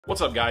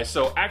What's up, guys?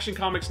 So Action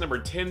Comics number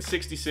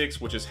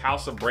 1066, which is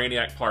House of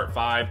Brainiac Part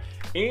 5,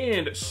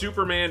 and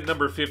Superman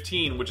number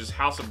 15, which is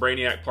House of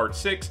Brainiac Part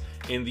 6,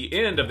 and the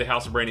end of the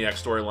House of Brainiac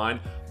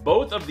storyline.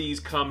 Both of these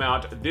come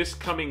out this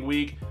coming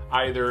week,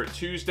 either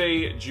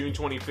Tuesday, June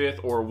 25th,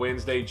 or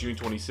Wednesday, June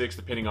 26th,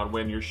 depending on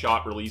when your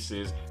shop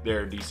releases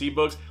their DC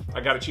books.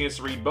 I got a chance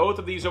to read both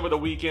of these over the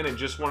weekend and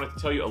just wanted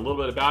to tell you a little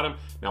bit about them.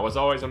 Now, as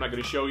always, I'm not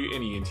going to show you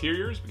any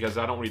interiors because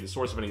I don't read the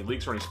source of any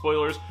leaks or any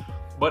spoilers.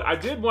 But I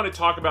did want to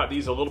talk about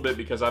these a little bit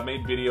because I've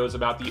made videos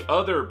about the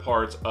other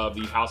parts of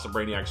the House of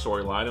Brainiac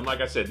storyline. And like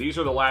I said, these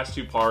are the last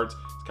two parts.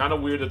 It's kind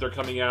of weird that they're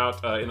coming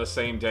out in the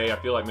same day. I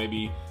feel like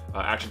maybe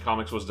Action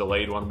Comics was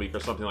delayed 1 week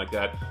or something like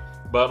that.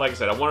 But like I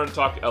said, I wanted to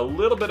talk a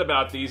little bit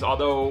about these,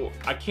 although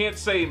I can't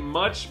say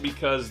much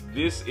because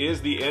this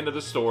is the end of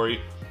the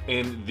story.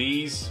 And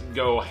these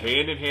go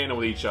hand in hand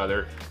with each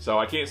other, so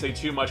I can't say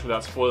too much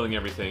without spoiling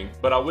everything.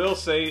 But I will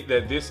say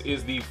that this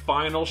is the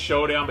final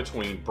showdown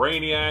between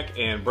Brainiac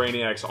and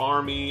Brainiac's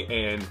army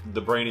and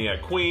the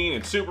Brainiac Queen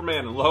and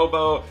Superman and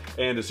Lobo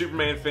and the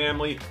Superman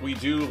family. We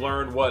do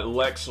learn what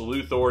Lex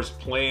Luthor's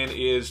plan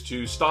is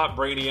to stop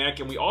Brainiac,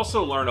 and we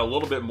also learn a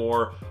little bit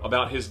more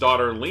about his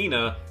daughter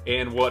Lena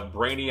and what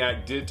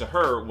Brainiac did to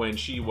her when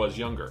she was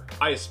younger.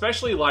 I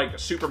especially like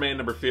Superman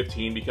number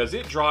 15 because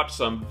it dropped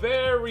some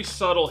very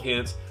subtle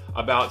hints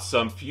about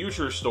some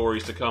future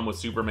stories to come with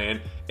Superman,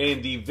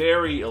 and the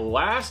very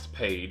last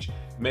page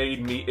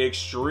made me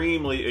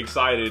extremely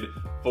excited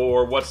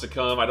for what's to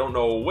come. I don't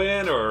know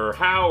when or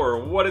how or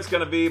what it's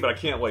going to be, but I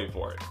can't wait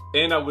for it.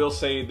 And I will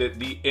say that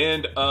the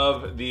end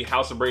of the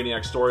House of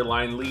Brainiac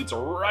storyline leads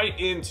right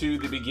into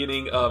the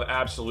beginning of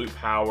Absolute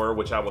Power,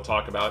 which I will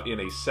talk about in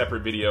a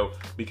separate video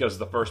because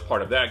the first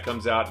part of that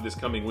comes out this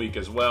coming week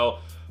as well.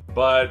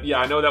 But yeah,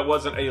 I know that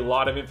wasn't a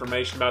lot of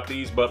information about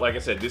these, but like I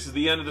said, this is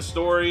the end of the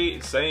story.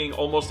 Saying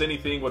almost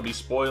anything would be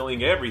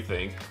spoiling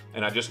everything,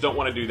 and I just don't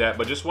want to do that,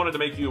 but just wanted to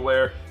make you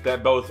aware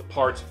that both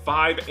parts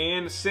 5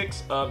 and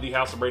 6 of the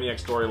House of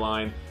Brainiac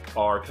storyline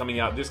are coming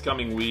out this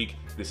coming week.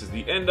 This is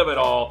the end of it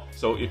all,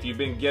 so if you've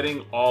been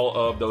getting all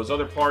of those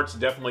other parts,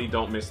 definitely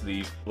don't miss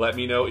these. Let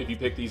me know if you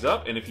pick these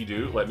up, and if you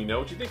do, let me know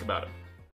what you think about them.